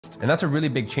And that's a really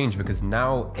big change because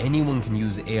now anyone can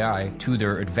use AI to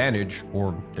their advantage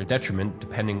or their detriment,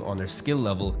 depending on their skill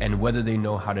level and whether they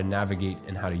know how to navigate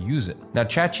and how to use it. Now,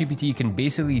 ChatGPT can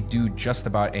basically do just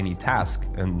about any task,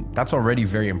 and that's already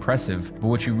very impressive. But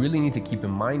what you really need to keep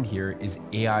in mind here is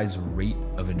AI's rate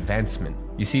of advancement.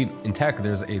 You see, in tech,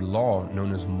 there's a law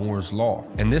known as Moore's Law.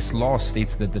 And this law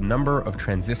states that the number of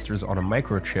transistors on a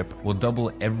microchip will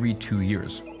double every 2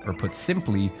 years. Or put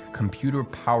simply, computer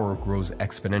power grows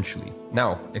exponentially.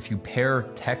 Now, if you pair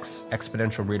tech's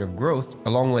exponential rate of growth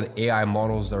along with AI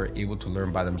models that are able to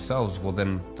learn by themselves, well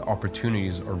then the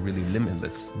opportunities are really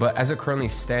limitless. But as it currently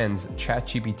stands,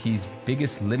 ChatGPT's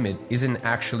biggest limit isn't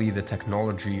actually the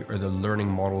technology or the learning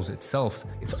models itself,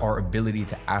 it's our ability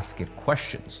to ask it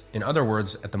questions. In other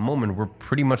words, at the moment, we're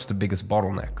pretty much the biggest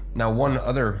bottleneck. Now, one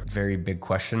other very big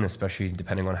question, especially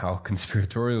depending on how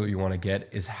conspiratorial you want to get,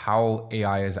 is how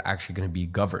AI is actually going to be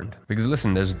governed. Because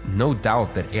listen, there's no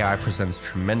doubt that AI presents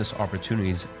tremendous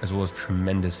opportunities as well as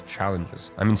tremendous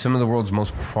challenges. I mean, some of the world's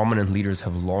most prominent leaders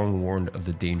have long warned of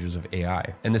the dangers of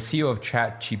AI. And the CEO of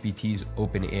ChatGPT's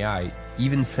OpenAI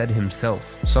even said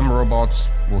himself, some robots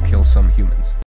will kill some humans.